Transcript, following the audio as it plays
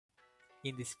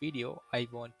In this video, I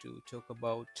want to talk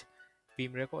about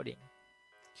Vim recording.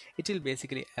 It will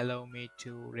basically allow me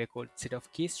to record set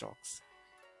of keystrokes.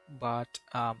 But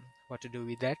what to do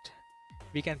with that?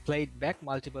 We can play it back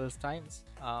multiple times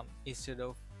instead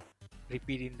of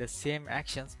repeating the same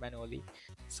actions manually.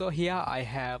 So here I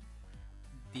have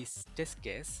this test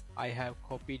case I have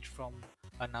copied from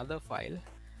another file.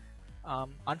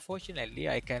 Unfortunately,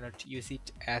 I cannot use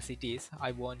it as it is.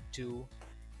 I want to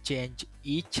change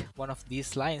each one of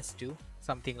these lines to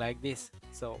something like this.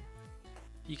 So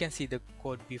you can see the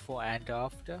code before and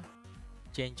after.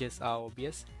 Changes are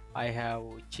obvious. I have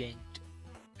changed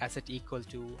asset equal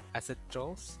to asset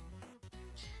rows.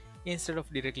 Instead of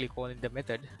directly calling the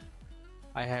method,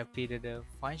 I have created a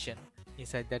function.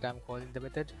 Inside that I'm calling the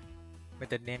method.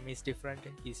 Method name is different.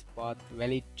 Is path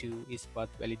valid to is path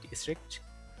valid strict.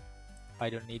 I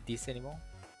don't need this anymore.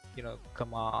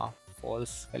 Comma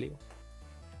false value.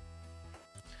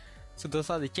 So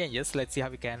those are the changes. Let's see how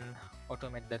we can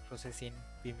automate that process in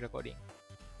Vim recording.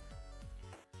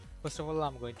 First of all,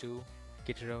 I'm going to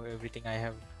get rid of everything I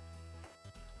have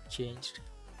changed.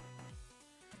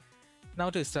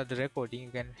 Now to start the recording, you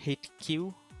can hit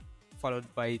Q followed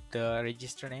by the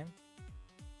register name.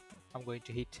 I'm going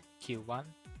to hit Q1.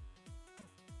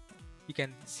 You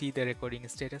can see the recording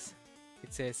status.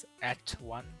 It says at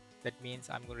 1. That means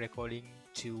I'm recording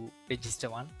to register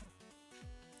 1.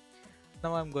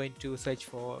 Now I'm going to search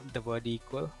for the word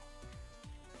equal.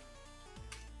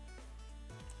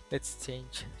 Let's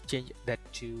change that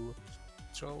to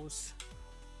throws.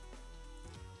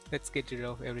 Let's get rid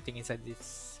of everything inside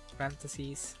this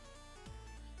parentheses.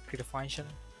 Create a function.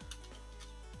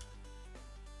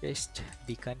 Paste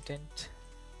the content.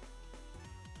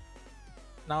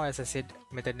 Now, as I said,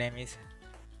 method name is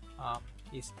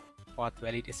path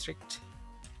valid strict.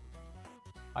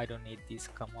 I don't need this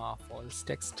comma false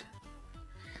text.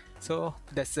 So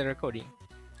that's the recording.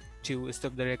 To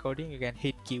stop the recording, you can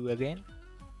hit Q again.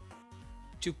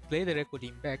 To play the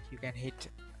recording back, you can hit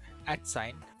 @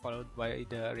 sign followed by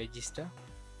the register.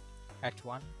 At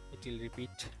 1, it will repeat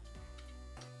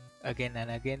again and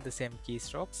again the same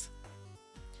keystrokes.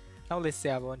 Now let's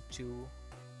say I want to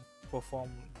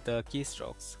perform the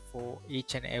keystrokes for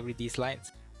each and every these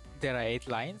lines. There are 8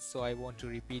 lines, so I want to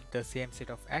repeat the same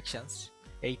set of actions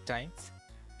 8 times.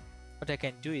 What I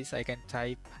can do is I can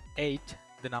type 8,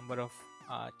 the number of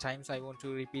times I want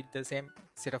to repeat the same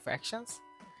set of actions,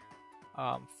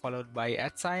 followed by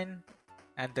 @ sign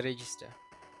and the register.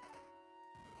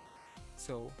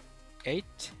 So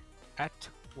 8 at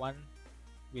 1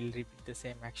 will repeat the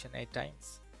same action 8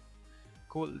 times.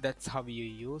 Cool, that's how you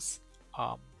use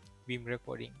Vim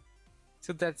recording.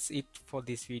 So that's it for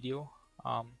this video.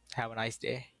 Have a nice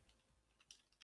day.